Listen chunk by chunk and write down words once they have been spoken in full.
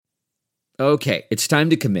Okay, it's time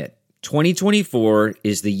to commit. 2024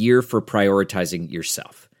 is the year for prioritizing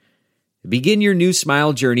yourself. Begin your new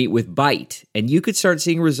smile journey with Byte, and you could start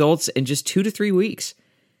seeing results in just 2 to 3 weeks.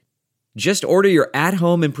 Just order your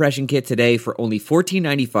at-home impression kit today for only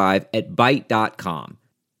 $14.95 at Byte.com.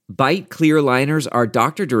 Byte clear liners are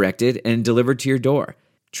doctor-directed and delivered to your door.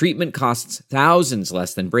 Treatment costs thousands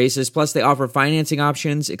less than braces, plus they offer financing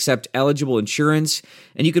options, accept eligible insurance,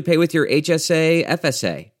 and you could pay with your HSA,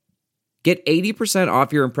 FSA. Get 80%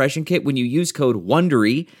 off your impression kit when you use code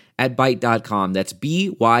WONDERY at Byte.com. That's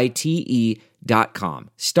BYTE.com.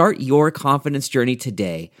 Start your confidence journey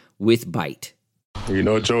today with Byte. You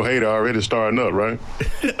know, Joe Hader already starting up, right?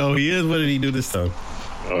 Oh, he is? What did he do this time?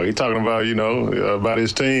 Oh, he talking about, about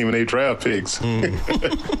his team and their draft picks.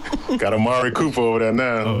 Got Amari Cooper over there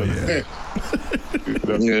now. Oh, yeah.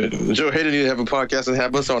 Joe Hader need to have a podcast and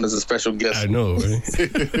have us on as a special guest. I know,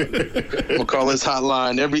 right? We'll call his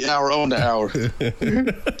hotline every hour on the hour.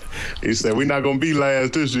 He said, we're not going to be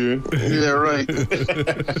last this year. Yeah, right.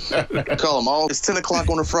 Call them it's 10 o'clock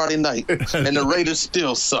on a Friday night, and the Raiders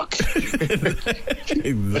still suck.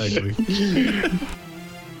 Exactly.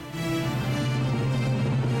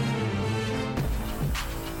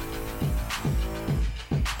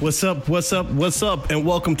 What's up, and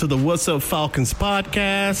welcome to the What's Up Falcons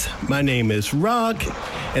podcast. My name is Rock,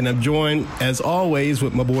 and I'm joined, as always,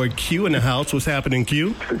 with my boy Q in the house. What's happening,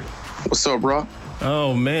 Q? What's up, bro?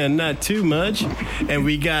 Oh, man, not too much. And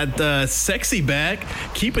we got Sexy back,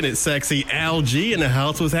 keeping it sexy. Al G in the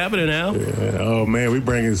house. What's happening, Al? Yeah. Oh, man, we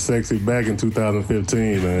bringing Sexy back in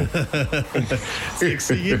 2015, man.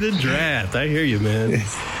 Sexy in the draft. I hear you, man.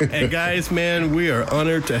 And guys, man, we are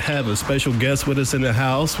honored to have a special guest with us in the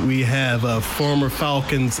house. We have a former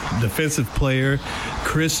Falcons defensive player,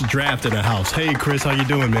 Chris Draft, in the house. Hey, Chris, how you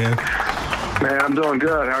doing, man? Man, I'm doing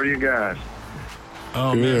good. How are you guys?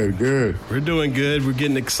 Oh, good, man. good. We're doing good. We're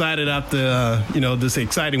getting excited after, this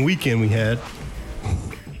exciting weekend we had.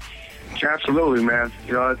 Absolutely, man.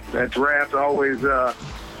 That draft always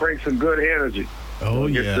brings some good energy. Oh,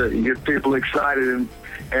 yeah. You get people excited, and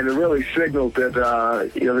it really signals that,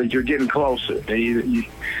 that you're getting closer. And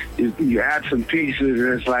you add some pieces,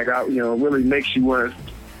 and it's like, it really makes you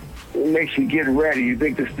get ready. You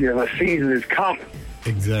think this, the season is coming.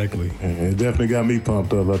 Exactly. It definitely got me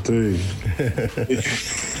pumped up, I tell you.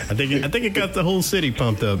 I think it got the whole city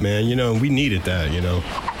pumped up, man. And we needed that,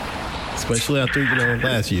 especially after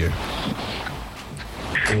last year.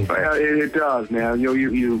 Well, it does, man.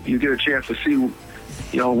 You get a chance to see,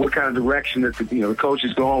 what kind of direction that the coach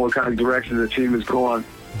is going, what kind of direction the team is going.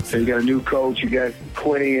 So you got a new coach, you got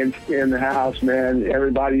Quinny in the house, man.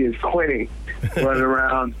 Everybody is Quinny running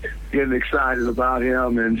around, getting excited about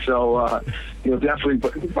him, and so definitely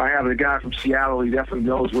by having a guy from Seattle, he definitely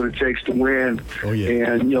knows what it takes to win. Oh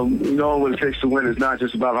yeah. And knowing what it takes to win is not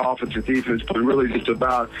just about offense and defense, but really just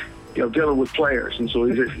about dealing with players. And so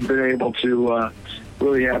he's been able to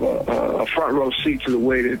really have a front row seat to the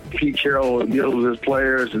way that Pete Carroll deals with his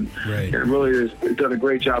players, and really has done a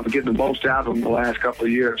great job of getting the most out of them the last couple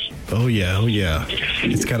of years. Oh yeah.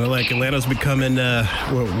 It's kind of like Atlanta's becoming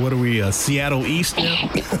what are we, Seattle East now?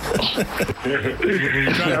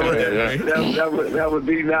 That would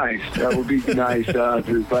be nice. That would be nice.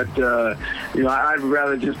 But I'd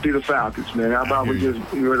rather just be the Falcons, man. How about we're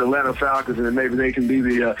the Atlanta Falcons, and then maybe they can be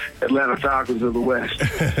the Atlanta Falcons of the West.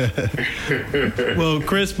 Well,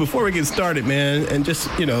 Chris, before we get started, man, and just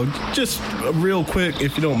real quick,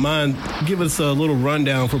 if you don't mind, give us a little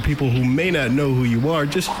rundown for people who may not know who you are.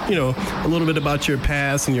 Just, a little bit about your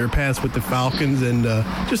past and your past with the Falcons, and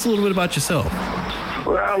just a little bit about yourself.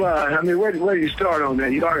 Well, where do you start on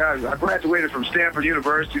that? I graduated from Stanford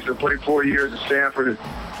University, so played 4 years at Stanford,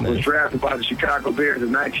 and was drafted by the Chicago Bears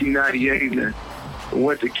in 1998, and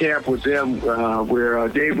went to camp with them where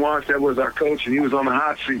Dave Wannstedt was our coach, and he was on the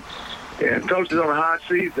hot seat. And coaches on the hot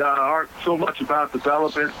seat aren't so much about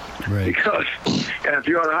development, because if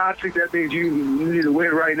you're on the hot seat, that means you need to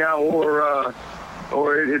win right now, or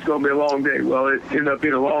it's going to be a long day. Well, it ended up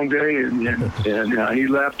being a long day, and he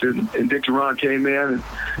left, and Dick Duran came in, and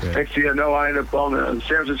next thing you know, I ended up on the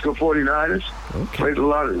San Francisco 49ers. Okay.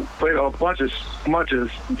 Played a bunch of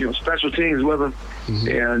special teams with them,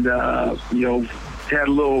 and had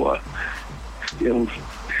a little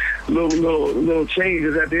little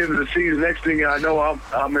changes at the end of the season. Next thing I know,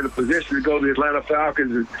 I'm in a position to go to the Atlanta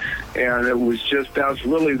Falcons, and that was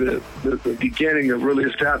really the beginning of really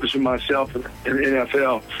establishing myself in the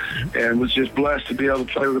NFL, and was just blessed to be able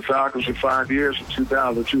to play with the Falcons for 5 years, from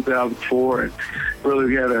 2000 to 2004, and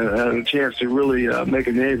really had a chance to really make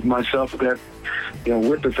a name for myself with that,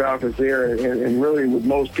 with the Falcons there, and really with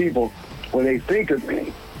most people, when they think of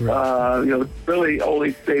me, Really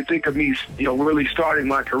only they think of me, really starting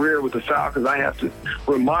my career with the Falcons. I have to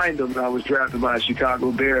remind them that I was drafted by the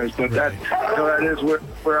Chicago Bears, but that is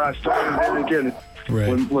where I started. And again,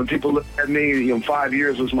 when people look at me, 5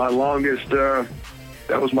 years was my longest.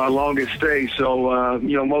 That was my longest stay. So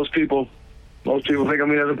most people think of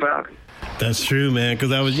me as a Falcon. That's true, man,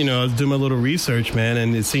 because I was doing my little research, man,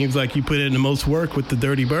 and it seems like you put in the most work with the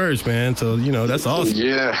Dirty Birds, man. So, that's awesome.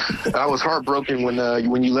 Yeah, I was heartbroken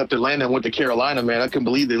when you left Atlanta and went to Carolina, man. I couldn't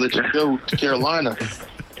believe they let you go to Carolina.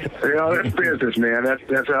 That's business, man.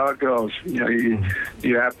 That's how it goes.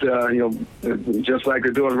 You have to, just like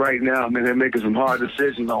they're doing right now, man, they're making some hard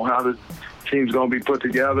decisions on how the team's going to be put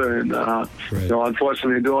together. And,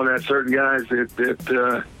 unfortunately, doing that, certain guys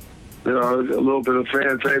that a little bit of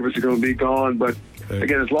fan favorites are going to be gone. But,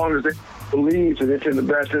 again, as long as they believe that it's in the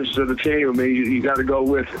best interest of the team, I mean, you got to go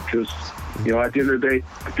with it. Because, at the end of the day,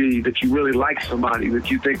 that you really like somebody, that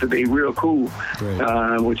you think that they're real cool,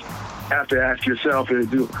 which you have to ask yourself,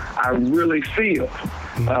 do I really feel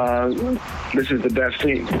this is the best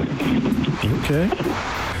team? Okay.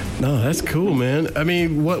 No, that's cool, man. I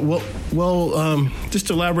mean, just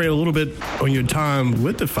to elaborate a little bit on your time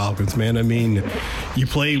with the Falcons, man. I mean, you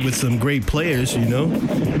played with some great players, and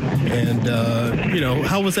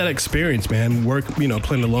how was that experience, man?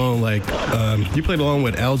 Playing along you played along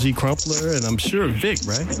with Algie Crumpler and I'm sure Vic,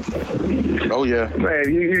 right? Oh yeah,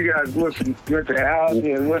 man. You guys went to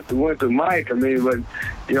Algie and went to Mike. I mean, but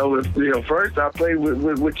first I played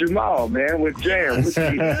with Jamal, man, with Jam, with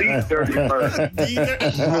the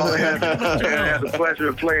 31st. I had the pleasure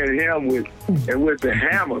of playing him with the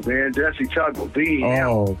Hammer, man, Jesse Tuggle, the Hammer.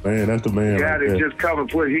 Oh, man, that's the man. Guy that just come and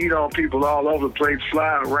put heat on people all over the place,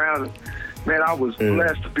 flying around. Man, I was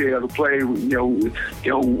blessed to be able to play, and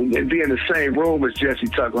be in the same room as Jesse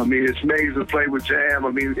Tuggle. I mean, it's amazing to play with Jam.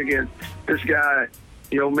 I mean, again, this guy,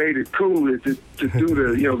 made it cool to do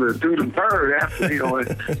the bird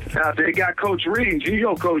after, out there. He got Coach Reeves.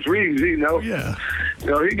 Coach Reeves, Yeah.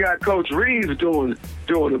 He got Coach Reeves doing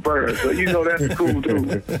the bird. So, that's cool,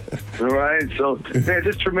 dude. All right? So, man,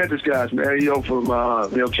 just tremendous guys, man. From,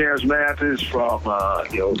 Terrence Mathis, from,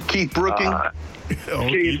 Keith Brooking.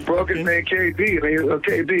 Keith Brooking, man, KB. I mean,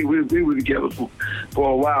 KB, we were together for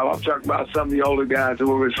a while. I'm talking about some of the older guys that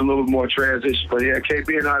were a little more transition. But, yeah,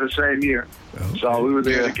 KB and I the same year. Okay. So we were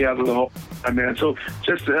there together the whole time, man. So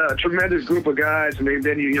just a tremendous group of guys. I mean,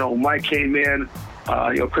 then, Mike came in.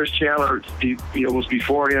 Chris Chandler, was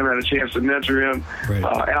before him, had a chance to mentor him. Right.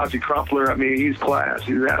 Algie Crumpler, I mean, he's class.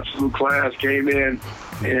 He's absolute class. Came in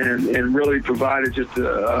and really provided just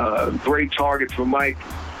a great target for Mike.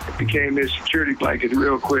 Became his security blanket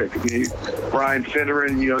real quick. I mean, Brian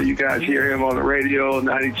Finneran, you guys hear him on the radio,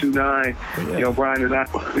 92.9. Yeah. Brian and I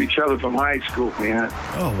knew each other from high school, man.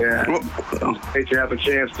 Oh, yeah. Great to have a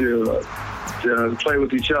chance to play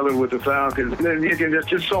with each other with the Falcons. And then again,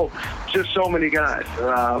 just so many guys.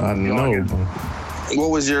 I know. What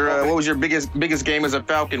was your biggest game as a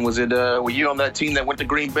Falcon? Was it were you on that team that went to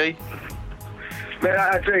Green Bay? Man,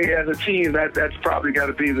 I tell you, as a team, that's probably got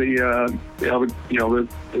to be the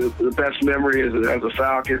best memory as a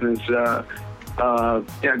Falcon is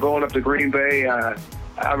going up to Green Bay. I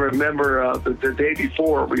remember the day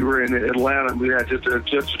before we were in Atlanta, we had just a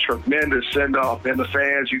tremendous send off, and the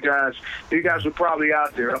fans, you guys were probably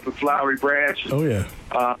out there up at Flowery Branch. Oh yeah,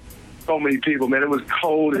 so many people, man. It was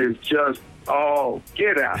cold. It was just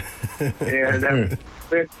get out, and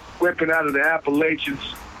that whipping out of the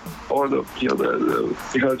Appalachians. Or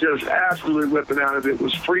just absolutely whipping out of it. It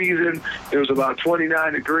was freezing. It was about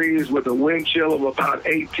 29 degrees with a wind chill of about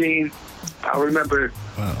 18. I remember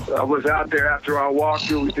I was out there after our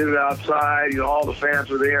walkthrough. We did it outside. All the fans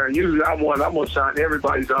were there. And usually I'm going to sign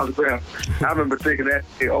everybody's autograph. I remember thinking that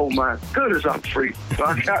day, oh, my goodness, I'm free. So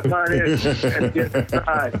I got mine in and get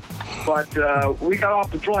inside. But we got off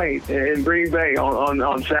the plane in Green Bay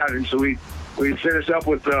on Saturday. So we finished up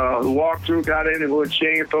with the walkthrough, got in and went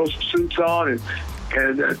chain, throw some suits on,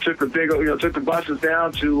 and took the buses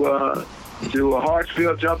down to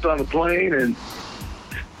Hartsfield, jumped on the plane, and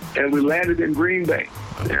we landed in Green Bay.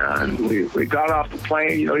 And we got off the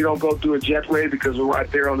plane. You don't go through a jetway because we're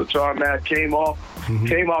right there on the tarmac. Came off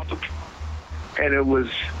and it was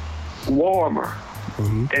warmer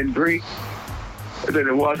and green than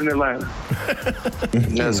it was in Atlanta.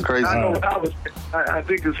 That's crazy. I know I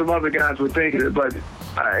think that some other guys were thinking it, but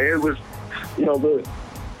it was,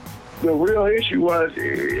 the real issue was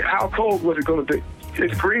how cold was it going to be?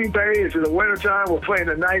 It's Green Bay. It's in the wintertime. We're playing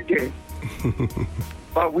a night game.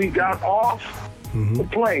 But we got off the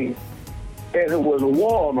plane, and it was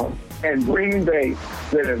warmer in Green Bay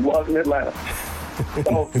than it was in Atlanta.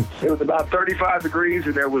 So it was about 35 degrees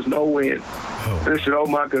and there was no wind. Oh. And I said, "Oh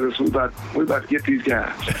my goodness, we about to get these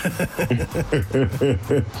guys."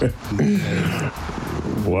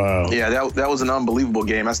 Wow. Yeah, that was an unbelievable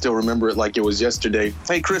game. I still remember it like it was yesterday.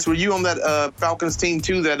 Hey, Chris, were you on that Falcons team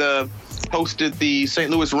too that hosted the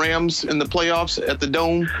St. Louis Rams in the playoffs at the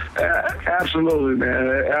Dome? Absolutely,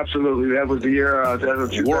 man. Absolutely. That was the year. That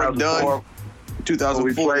was 2004.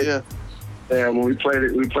 2004. Yeah. And when we played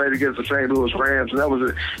against the St. Louis Rams, and that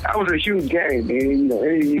was a huge game. I mean,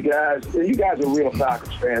 any of you guys are real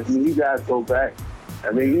Falcons fans. I mean, you guys go back.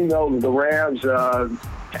 I mean, the Rams.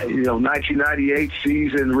 1998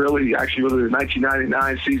 season really the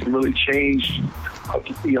 1999 season really changed.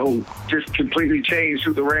 Just completely changed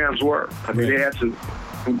who the Rams were. I mean, they had some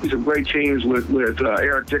great teams with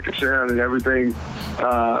Eric Dickerson and everything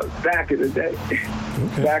back in the day.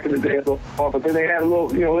 Okay. Back in the day, but then they had a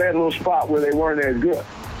little spot where they weren't as good.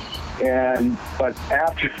 But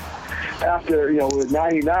after with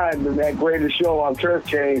 99, when that greatest show on turf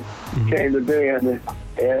came to be, and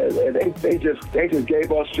they just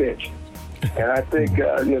gave us fish. And I think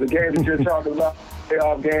the game that you're talking about,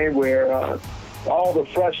 playoff game where all the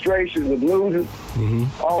frustrations of losing,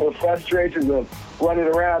 all the frustrations of running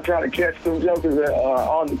around trying to catch them jokers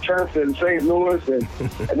on the turf in St. Louis, and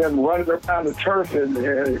then running around the turf in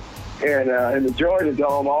the Georgia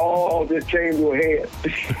Dome, all just came to a head.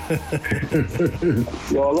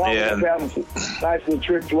 Along with having some nice little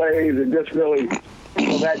trick plays, and just really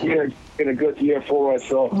that year been a good year for us.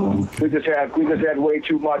 So we just had way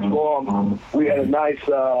ttoo much for them. We had a nice.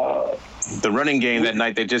 The running game that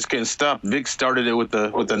night, they just couldn't stop. Vic started it with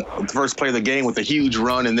the first play of the game with a huge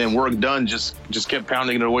run, and then Work Done just kept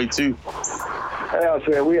pounding it away too. I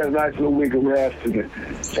said we had a nice little week of rest,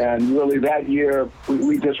 and really that year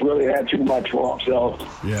we just really had too much for them. So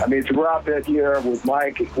I mean, throughout that year with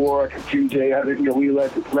Mike and Warwick and TJ, I think we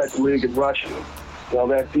led the league in rushing. So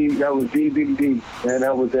that was DBD, and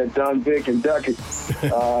that was that Dunn, Vic, and Duckett.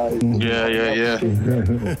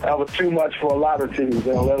 That was too much for a lot of teams,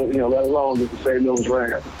 let alone the St. Louis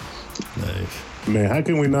Rams. Nice. Man, how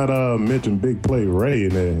can we not mention Big Play Ray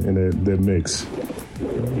in that mix?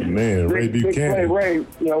 Man, Ray Buchanan. Big Play Ray,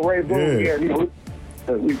 Ray Boone.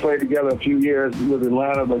 We played together a few years with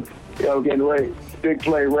Atlanta, but getting Ray. Big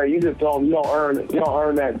Play Ray, you don't earn it. You don't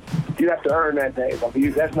earn that. You have to earn that name. I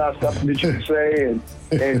mean, that's not something that you can say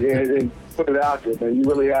and put it out there, man. You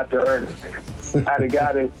really have to earn it. I had a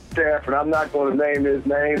guy at Stanford. I'm not going to name his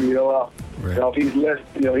name. If he's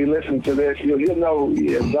he listens to this, he'll know who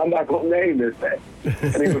he is. I'm not going to name his name.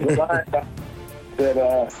 And he was a linebacker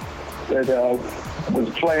that was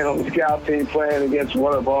playing on the scout team, playing against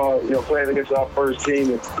playing against our first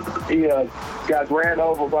team, and he got ran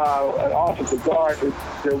over by an offensive guard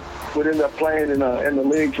that would end up playing in the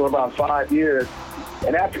league for about 5 years.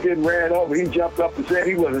 And after getting ran over, he jumped up and said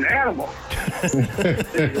he was an animal.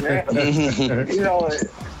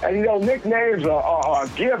 Nicknames are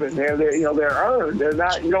given. They're earned. They're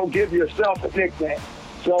not. You don't give yourself a nickname.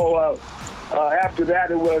 So. After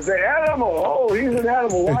that, it was an animal. Oh, he's an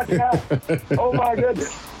animal. Watch out. Oh, my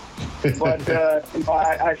goodness. But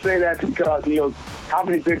I say that because, how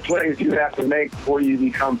many big plays do you have to make before you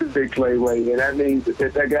become the Big Play Ray? And that means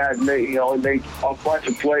that guy made a bunch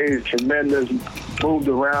of plays, tremendous, moved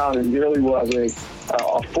around, and really was a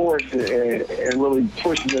force and really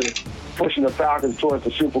pushing the Falcons towards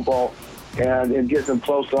the Super Bowl and getting them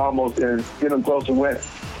close to winning.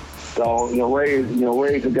 So,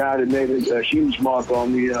 Ray's a guy that made a huge mark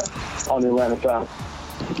on the Atlanta Falcons.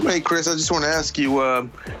 Hey, Chris, I just want to ask you,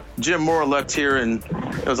 Jim Mora left here, and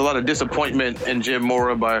there was a lot of disappointment in Jim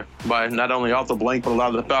Mora by not only Arthur Blank, but a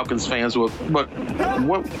lot of the Falcons fans. But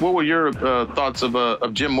what were your thoughts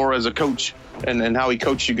of Jim Mora as a coach and how he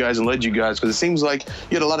coached you guys and led you guys? Because it seems like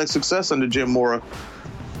you had a lot of success under Jim Mora.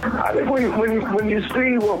 I think when you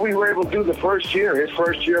see what we were able to do his first year,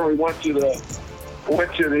 we went to the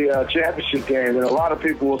championship game, and a lot of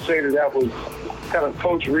people will say that was kind of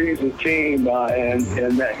Coach Reeves' team, and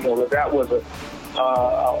that that was a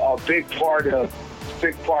big part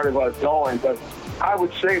of us going. But I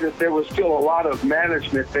would say that there was still a lot of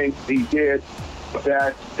management things he did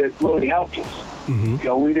that really helped us.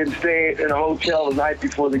 Mm-hmm. We didn't stay in a hotel the night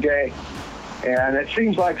before the game, and it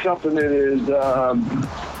seems like something that is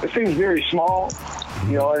it seems very small.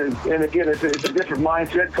 And again, it's a different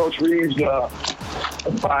mindset. Coach Reeves,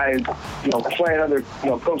 by playing under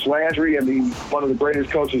Coach Landry, one of the greatest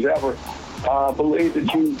coaches ever, believed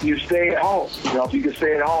that you stay at home. If you can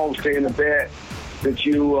stay at home, stay in the bed, that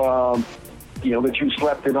you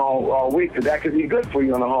slept in all week, that could be good for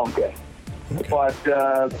you on a home game. Okay. But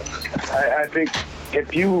I think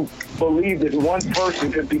if you believe that one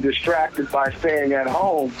person could be distracted by staying at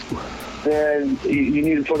home, then you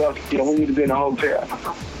need to put up, we need to be in a hotel.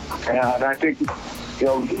 And I think,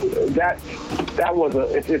 that was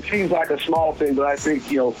it seems like a small thing, but I think,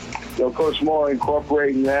 Coach Moore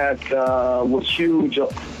incorporating that was huge,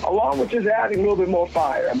 along with just adding a little bit more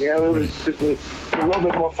fire. I mean, it was just a little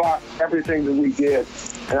bit more fire, everything that we did.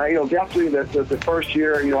 And definitely the first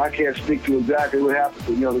year, I can't speak to exactly what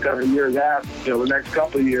happened, the couple of years after, the next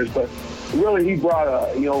couple of years, but really he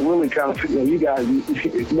brought really kind of, you guys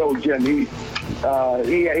know Jim, he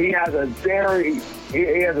has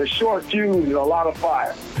he has a short fuse and a lot of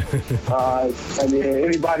fire. I mean,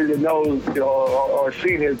 anybody that knows, or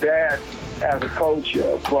seen his dad as a coach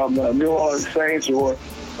from the New Orleans Saints or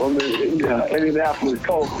from the Indianapolis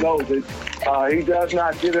Colts knows it. He does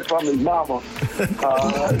not get it from his mama.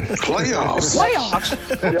 Playoffs.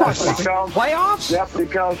 Definitely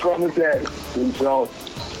comes from his dad. And so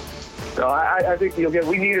I think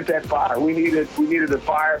we needed that fire. We needed the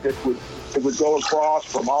fire that would go across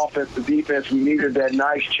from offense to defense. We needed that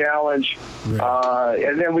nice challenge,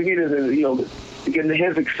 and then we needed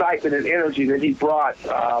his excitement and energy that he brought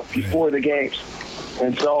before the games.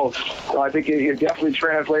 And so I think it definitely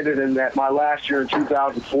translated in that my last year in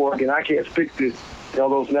 2004. Again, I can't speak to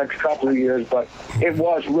those next couple of years, but it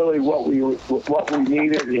was really what we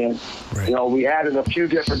needed, and we added a few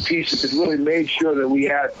different pieces that really made sure that we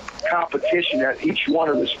had competition at each one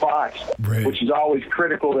of the spots, which is always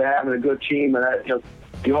critical to having a good team. And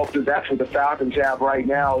you hope that that's what the Falcons have right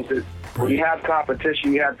now, is that when you have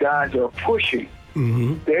competition, you have guys that are pushing.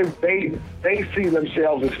 Mm-hmm. They see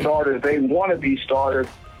themselves as starters. They want to be starters,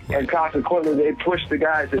 and consequently, they push the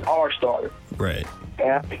guys that are starters. Right.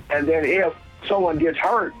 And then if someone gets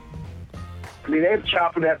hurt, I mean, they're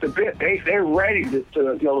chopping at the bit. They're ready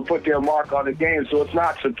to put their mark on the game. So it's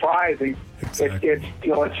not surprising. Exactly.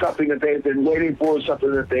 It's something that they've been waiting for,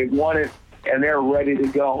 something that they wanted, and they're ready to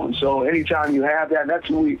go. And so anytime you have that, that's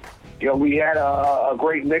what we had a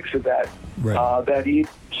great mix of that. Right. That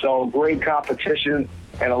evening. So great competition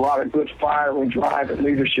and a lot of good fire and drive and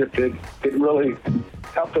leadership that really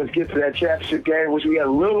helped us get to that championship game, which we had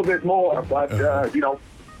a little bit more. But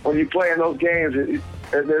when you play in those games,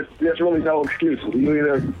 there's really no excuses.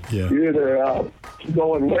 You either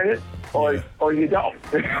go and win it, or you don't.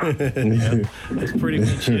 That's pretty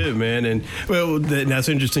much it, man. And well, that's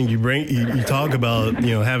interesting. You talk about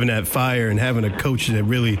having that fire and having a coach that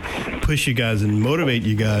really push you guys and motivate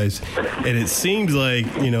you guys. And it seems like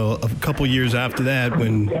a couple years after that,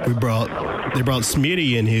 when they brought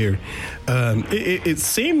Smitty in here, it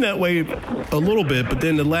seemed that way a little bit. But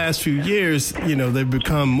then the last few years, they've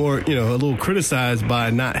become more a little criticized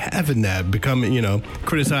by not having that, becoming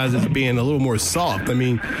criticized as being a little more soft. I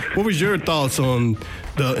mean, what was your thoughts on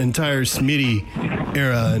the entire Smitty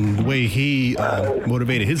era and the way he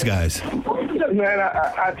motivated his guys? Man,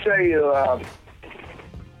 I tell you,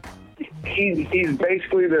 he's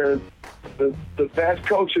basically the best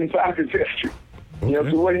coach in Falcons history.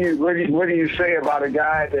 So what do you say about a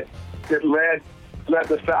guy that led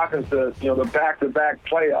the Falcons to the back-to-back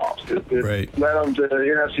playoffs, that led them to the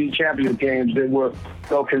NFC Championship games, that were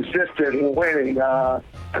consistent in winning?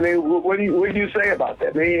 I mean, what do you say about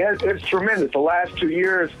that? I mean, it's tremendous. The last 2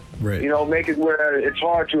 years, make it where it's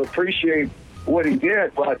hard to appreciate what he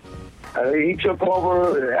did, but he took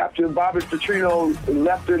over after Bobby Petrino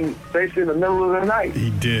left basically in the middle of the night.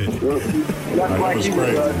 He did. Left like he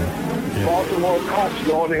was Baltimore Colts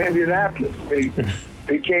going to Indianapolis.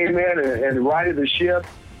 He came in and righted the ship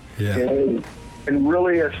and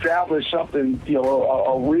really established something,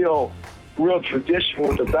 a real tradition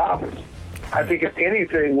with the Falcons. I think if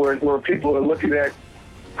anything, where people are looking at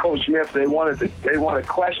Coach Smith, they want to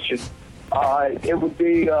question. It would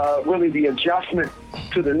be really the adjustment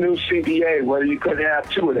to the new CBA, where you couldn't have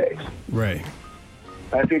 2 days. Right.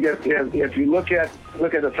 I think if you look at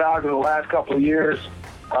the Falcons in the last couple of years,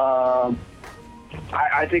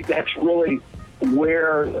 I think that's really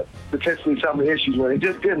where potentially some of the issues were. It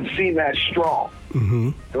just didn't seem that strong.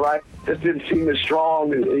 Mm-hmm. Right? Just didn't seem as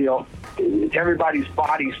strong. Everybody's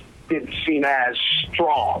bodies didn't seem as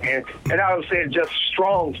strong. And I was saying just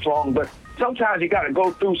strong, but sometimes you got to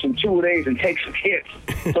go through some 2 days and take some hits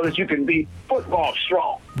so that you can be football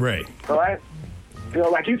strong. Right. All right?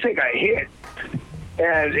 Like you take a hit,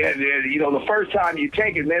 and the first time you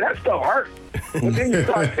take it, man, that stuff hurts. But then you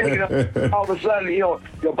start taking it, all of a sudden, your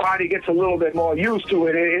body gets a little bit more used to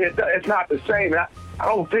it. It's not the same. I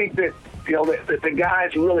don't think that, that the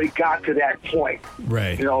guys really got to that point.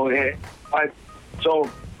 Right. So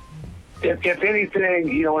if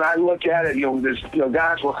anything, when I look at it,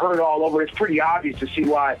 guys were hurt all over. It's pretty obvious to see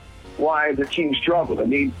why why the team struggled. I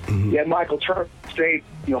mean, you had Michael Turner stayed,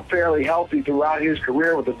 fairly healthy throughout his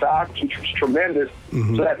career with the Falcons, which was tremendous.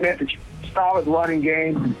 So that meant that you had a solid running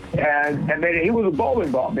game, and man, he was a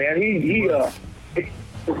bowling ball, man. He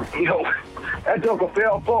that Joker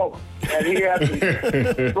fell forward, and he had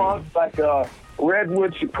the front like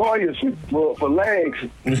redwood sequoias for legs.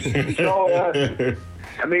 So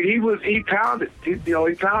I mean, he pounded. He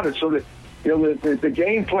pounded. So that the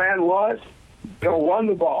game plan was run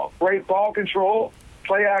the ball, great ball control,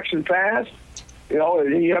 play action pass.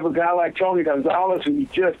 You have a guy like Tony Gonzalez who's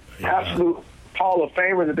just absolute Hall of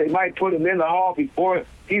Famer that they might put him in the Hall before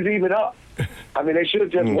he's even up. I mean, they should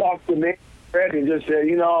have just walked him in and just said,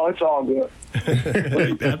 it's all good.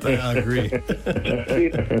 I agree.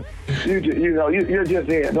 You're just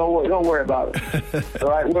in. Don't worry about it. All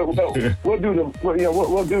right, we'll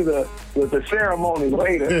do the ceremony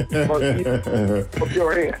later. But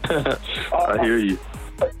you're in. I hear you.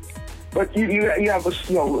 But you have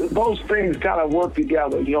those things kind of work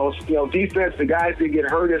together. Defense, the guys didn't get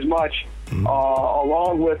hurt as much,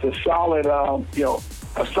 along with a solid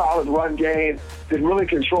run game that really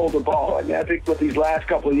controlled the ball. And I think with these last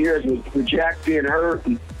couple of years, with Jack being hurt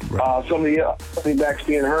and some of the running backs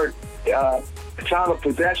being hurt, time of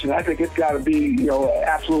possession, I think it's got to be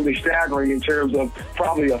absolutely staggering in terms of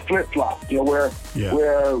probably a flip flop. Where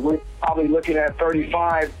we're probably looking at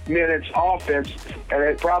 35 minutes offense, and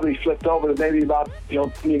it probably flipped over to maybe about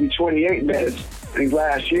maybe 28 minutes these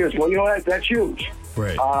last years. Well, that's huge.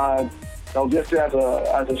 Right. Just as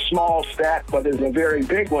a small stat, but as a very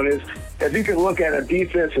big one, is if you can look at a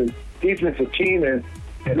defensive team and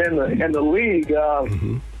in the league,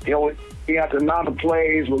 you have the amount of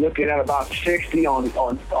plays. We're looking at about 60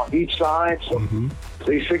 on each side. So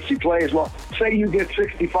say 60 plays. Well, say you get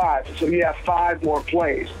 65, so you have 5 more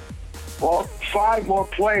plays. Well, 5 more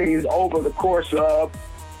plays over the course of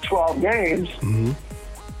 12 games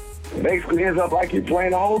basically ends up like you're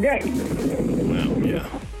playing the whole game. Well, yeah.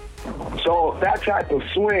 So that type of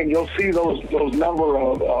swing, you'll see those number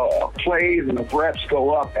of plays and of reps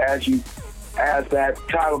go up as that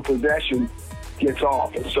time of possession gets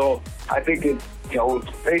off. And so I think it's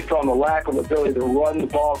based on the lack of ability to run the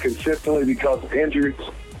ball consistently because of injuries.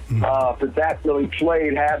 That really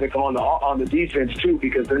played havoc on the defense too,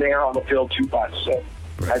 because then they are on the field too much. So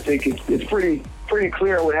I think it's pretty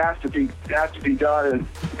clear what has to be done.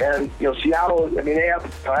 And Seattle, I mean, they have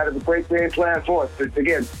had a great game plan for it. But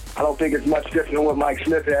again, I don't think it's much different than what Mike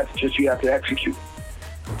Smith has. It's just you have to execute.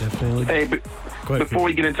 Definitely. Hey, before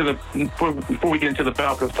we get into the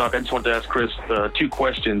Falcons talk, I just wanted to ask Chris 2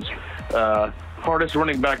 questions. Hardest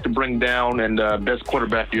running back to bring down and best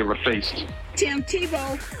quarterback you ever faced? Tim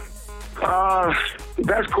Tebow. The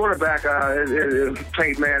best quarterback is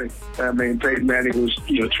Peyton Manning. I mean, Peyton Manning was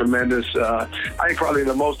tremendous. I think probably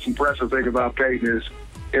the most impressive thing about Peyton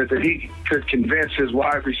is that he could convince his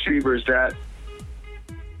wide receivers that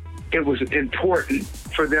it was important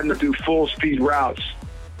for them to do full speed routes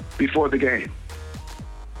before the game.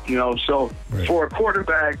 So for a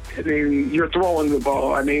quarterback, I mean, you're throwing the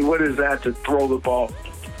ball. I mean, what is that to throw the ball?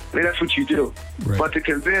 I mean, that's what you do. Right. But to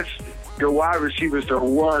convince your wide receivers to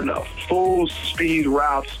run full speed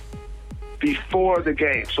routes before the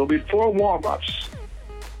game. So before warm-ups,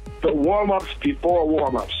 the warm-ups before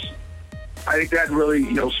warm-ups. I think that really,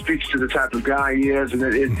 speaks to the type of guy he is, and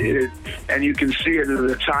and you can see it in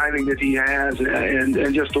the timing that he has, and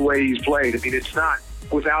just the way he's played. I mean, it's not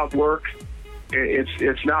without work.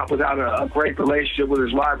 It's not without a great relationship with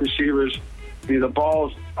his wide receivers. I mean, the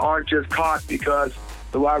balls aren't just caught because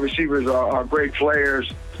the wide receivers are great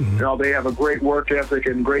players. They have a great work ethic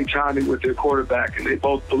and great timing with their quarterback, and they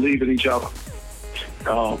both believe in each other.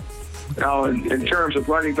 Now, in terms of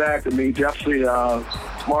running back, I mean, definitely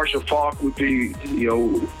Marshall Faulk would be,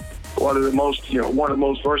 one of the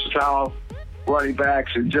most versatile running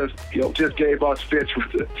backs, and just gave us fits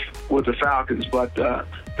with the Falcons. But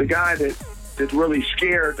the guy that really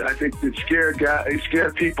scared, I think, that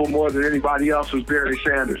scared people more than anybody else was Barry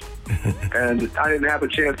Sanders. And I didn't have a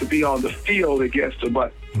chance to be on the field against him,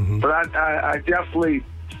 but I definitely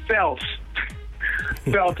felt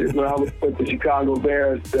it when I was with the Chicago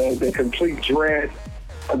Bears, the complete dread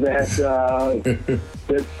that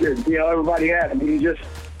everybody had. I mean,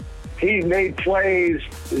 he made plays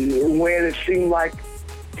when it seemed like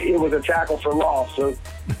it was a tackle for loss. So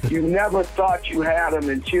you never thought you had him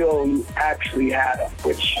until you actually had him,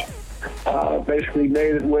 which basically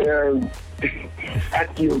made it where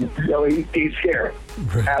he's scared.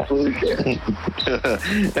 Absolutely scared.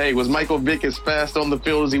 Hey, was Michael Vick as fast on the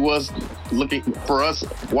field as he was looking for us,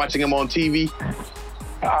 watching him on TV?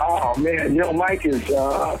 Oh, man. Mike is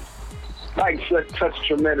Mike's such a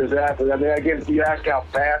tremendous athlete. I mean, again, you ask how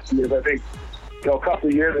fast he is. I think, a couple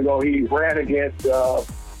of years ago, he ran against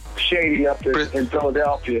Shady up in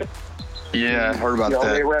Philadelphia. Yeah, I heard about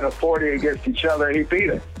that. They ran a 40 against each other, and he beat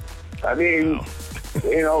him. I mean,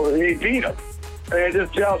 he beat him. And it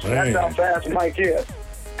just tells you that's how fast Mike is.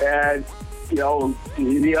 And,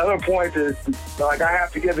 the other point is, like, I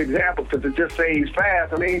have to give examples because to just say he's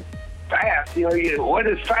fast, I mean, fast, what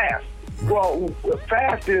is fast? Well,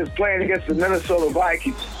 fast is playing against the Minnesota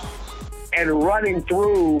Vikings and running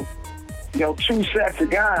through, 2 sets of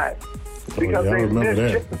guys. Because I remember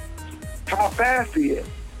that. How fast he is.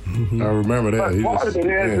 I remember that. But part of it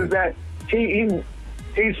is that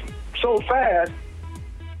he's so fast,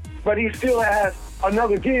 but he still has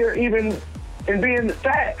another gear even in being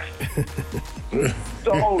fast.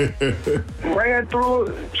 So ran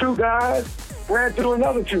through 2 guys, ran through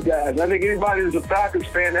another 2 guys. I think anybody who's a Falcons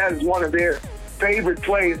fan, that is one of their favorite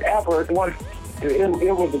plays ever. It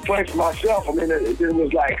was a play for myself. I mean, it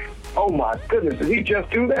was like, oh my goodness, did he just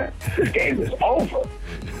do that? This game is over.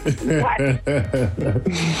 What?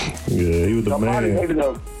 Yeah, he was the man. Maybe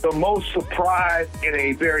the most surprised in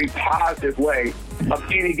a very positive way of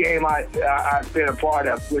any game I've been a part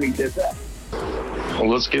of when he did that. Well,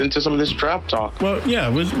 let's get into some of this draft talk. Well, yeah,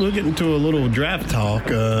 we'll get into a little draft talk.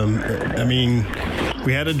 I mean,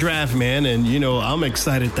 we had a draft, man, and, I'm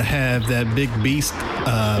excited to have that big beast,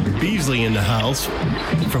 Beasley, in the house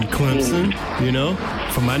from Clemson,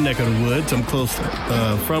 from my neck of the woods. I'm close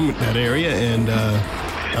from that area, and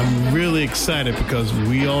I'm really excited because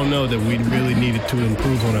we all know that we really needed to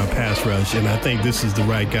improve on our pass rush, and I think this is the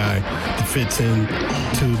right guy that fits in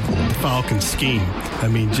to the Falcons scheme. I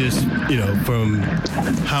mean, just, from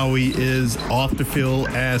how he is off the field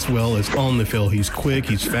as well as on the field. He's quick,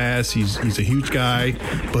 he's fast, he's a huge guy,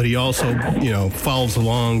 but he also, follows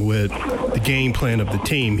along with the game plan of the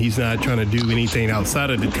team. He's not trying to do anything outside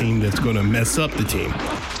of the team that's going to mess up the team.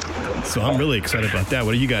 So I'm really excited about that.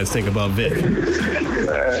 What do you guys think about Vic?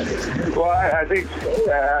 Well, I think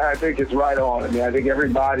it's right on. I mean, I think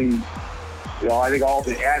everybody, I think all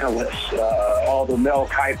the analysts, all the Mel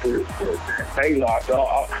Kipers, Baylock,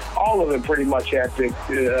 all of them pretty much had Vic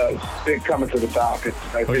coming to the Falcons.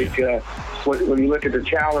 I think when you look at the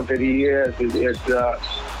talent that he is,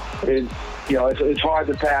 it's hard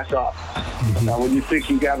to pass up. When you think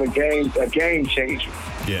you have a game changer,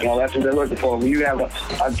 that's what they're looking for. When you have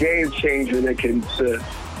a game changer that can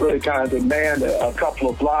really kind of demand a couple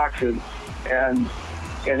of blocks and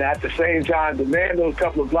at the same time demand those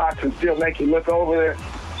couple of blocks and still make you look over there,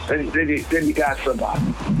 then you got somebody.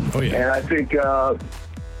 Oh yeah. And I think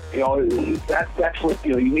that's what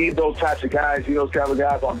you need, those types of guys. Those kind of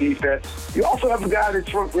guys on defense. You also have a guy that's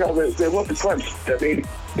from that went to Clemson. I mean,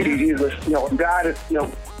 he's a guy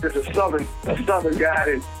that's a southern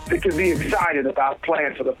guy that can be excited about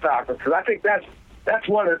playing for the Falcons. Because I think that's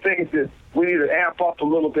one of the things that we need to amp up a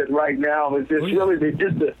little bit right now. Is just really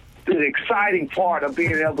the exciting part of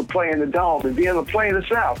being able to play in the Dome and being able to play in the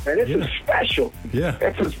South. And it's it's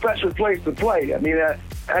a special place to play. I mean,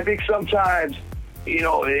 I think sometimes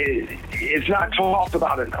it's not talked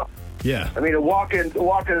about enough. Yeah. I mean, to walk into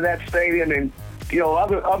that stadium and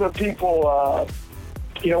other people.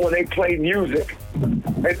 When they play music in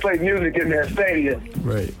their stadium.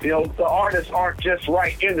 Right. The artists aren't just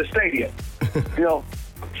right in the stadium.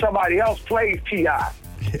 Somebody else plays T.I.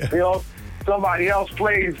 Yeah. Somebody else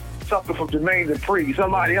plays something from Jermaine Dupri.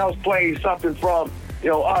 Somebody else plays something from,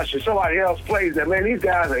 Usher. Somebody else plays that. Man, these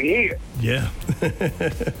guys are here. Yeah.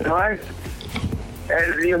 All right?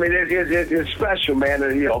 And, it's special, man.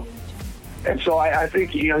 And so I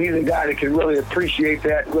think, he's a guy that can really appreciate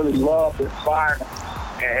that, really love the environment.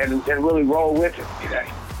 And really roll with it.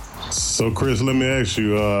 So, Chris, let me ask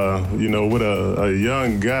you, with a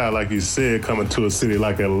young guy, like you said, coming to a city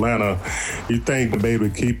like Atlanta, you think to be able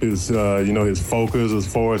to keep his, his focus as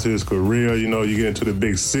far as his career? You get into the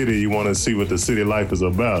big city, you want to see what the city life is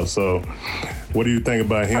about. So what do you think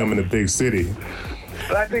about him in the big city?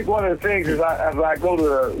 But I think one of the things is as I go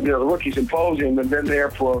to the rookie symposium and been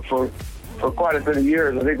there for quite a bit of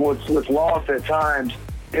years, I think what's lost at times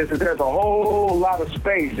is that there's a whole lot of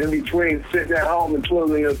space in between sitting at home and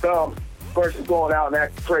twiddling your thumb versus going out and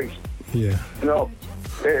acting crazy. Yeah.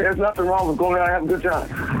 There's nothing wrong with going out and having a good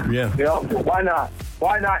time. Yeah. Why not?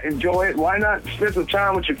 Why not enjoy it? Why not spend some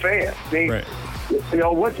time with your fans? I mean, right.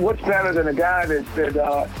 What's better than a guy that's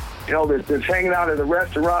hanging out at a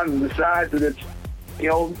restaurant and decides that it's,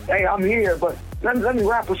 hey, I'm here, but let me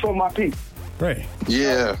rap with some of my people. Right.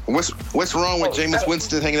 Yeah. What's wrong with Jameis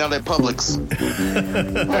Winston hanging out at Publix?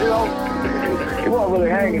 He wasn't really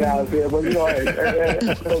hanging out there, but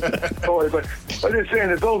but just saying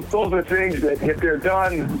that those are things that if they're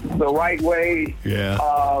done the right way,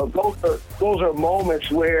 those are moments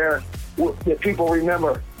where that people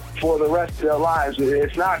remember for the rest of their lives.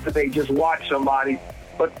 It's not that they just watch somebody,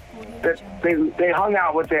 but that they hung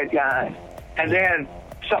out with that guy, and then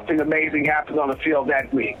something amazing happened on the field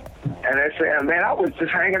that week, and they say, "Man, I was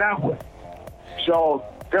just hanging out with." So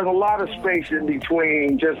there's a lot of space in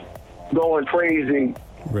between just going crazy,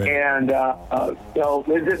 and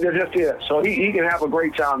they're just here. So he can have a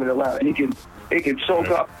great time in Atlanta. He can soak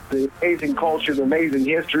up the amazing culture, the amazing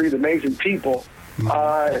history, the amazing people.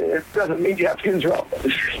 It doesn't mean you have to get in trouble.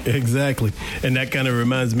 Exactly. And that kind of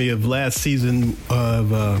reminds me of last season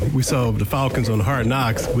of we saw the Falcons on Hard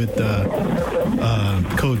Knocks with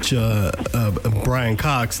Coach Brian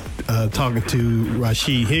Cox talking to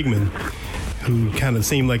Rashid Hickman, who kind of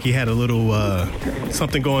seemed like he had a little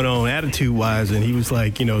something going on attitude-wise, and he was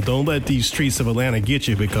like, don't let these streets of Atlanta get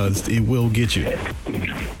you, because it will get you.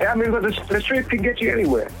 Yeah, I mean, but the streets can get you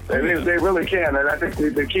anywhere. They really can, and I think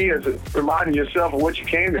the key is reminding yourself of what you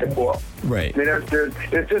came there for. Right. I mean,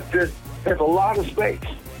 there's a lot of space.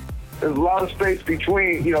 There's a lot of space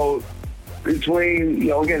between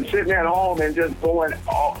again, sitting at home and just going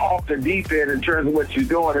off the deep end in terms of what you're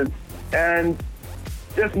doing, and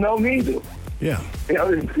there's no need to. Yeah.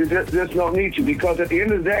 There's no need to, because at the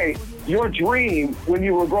end of the day, your dream when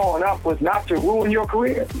you were growing up was not to ruin your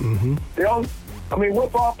career. Mm-hmm. I mean,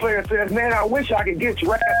 what ball player says, "Man, I wish I could get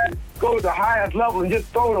drafted, go to the highest level and just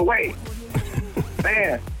throw it away."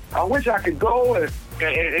 Man, I wish I could go and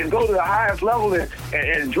go to the highest level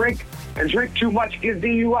and drink too much, get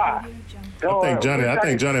DUI. I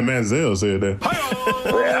think Johnny Manziel said that. But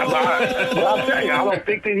I'll tell you, I don't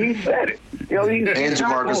think that he said it. And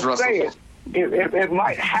Jamarcus Russell. It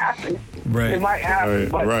might happen. Right. It might happen,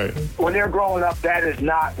 but when they're growing up, that is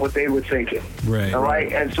not what they were thinking. Right. All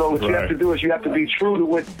right. And so what you have to do is you have to be true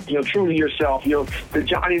to true to yourself. The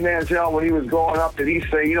Johnny Manziel, when he was growing up, did he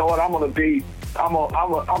say, I'm gonna be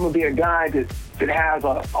a guy that has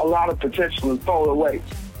a lot of potential and throw it away.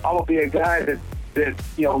 I'm gonna be a guy that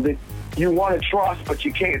you want to trust, but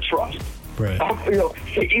you can't trust. Right.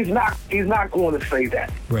 He's not going to say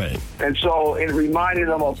that. Right. And so it reminded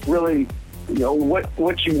them of really,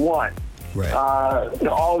 what you want. Right.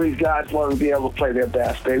 All these guys want to be able to play their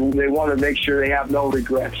best. They want to make sure they have no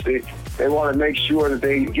regrets. They want to make sure that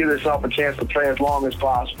they give themselves a chance to play as long as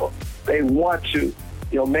possible. They want to,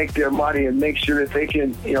 make their money and make sure that they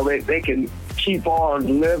can, they can keep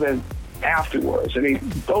on living afterwards. I mean,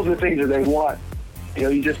 those are the things that they want.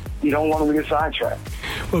 You don't want them to get sidetracked.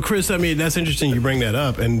 Well, Chris, I mean, that's interesting you bring that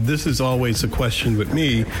up. And this is always a question with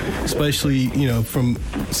me, especially, from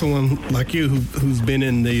someone like you who's been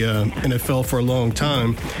in the NFL for a long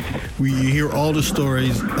time. You hear all the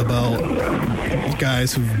stories about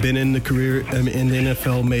guys who've been in the in the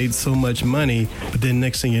NFL, made so much money, but then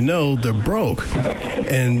next thing you know, they're broke.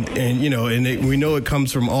 And we know it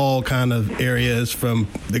comes from all kind of areas, from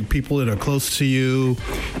the people that are close to you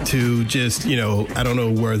to just, I don't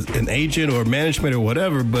know, where an agent or management or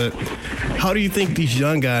whatever, but how do you think these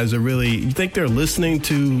young guys are you think they're listening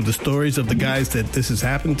to the stories of the guys that this has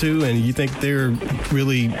happened to, and you think they're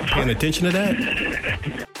really paying attention to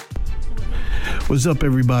that? What's up,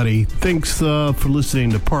 everybody? Thanks for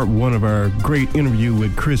listening to part one of our great interview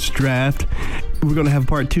with Chris Draft. We're going to have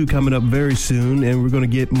part two coming up very soon, and we're going to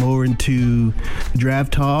get more into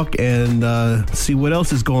draft talk and see what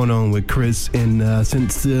else is going on with Chris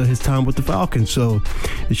since his time with the Falcons. So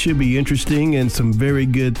it should be interesting and some very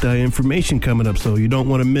good information coming up, so you don't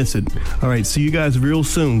want to miss it. All right, see you guys real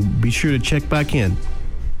soon. Be sure to check back in.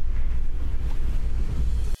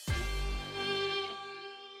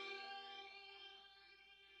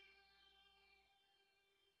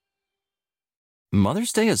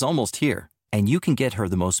 Mother's Day is almost here, and you can get her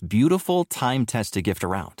the most beautiful time-tested gift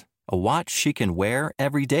around, a watch she can wear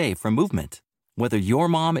every day from Movement. Whether your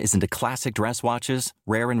mom is into classic dress watches,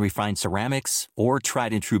 rare and refined ceramics, or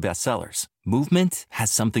tried-and-true bestsellers, Movement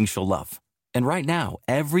has something she'll love. And right now,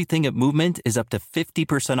 everything at Movement is up to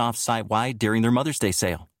 50% off site-wide during their Mother's Day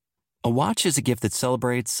sale. A watch is a gift that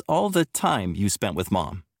celebrates all the time you spent with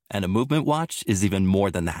mom, and a Movement watch is even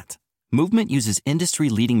more than that. Movement uses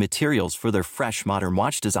industry-leading materials for their fresh, modern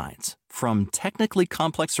watch designs, from technically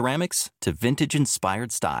complex ceramics to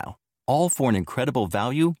vintage-inspired style, all for an incredible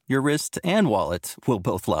value your wrist and wallet will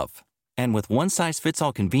both love. And with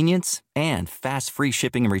one-size-fits-all convenience and fast, free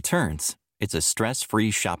shipping and returns, it's a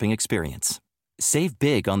stress-free shopping experience. Save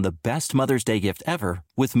big on the best Mother's Day gift ever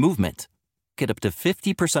with Movement. Get up to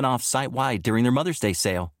 50% off site-wide during their Mother's Day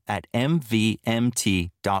sale at mvmt.com.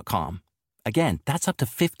 Again, that's up to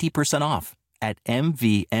 50% off at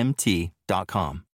mvmt.com.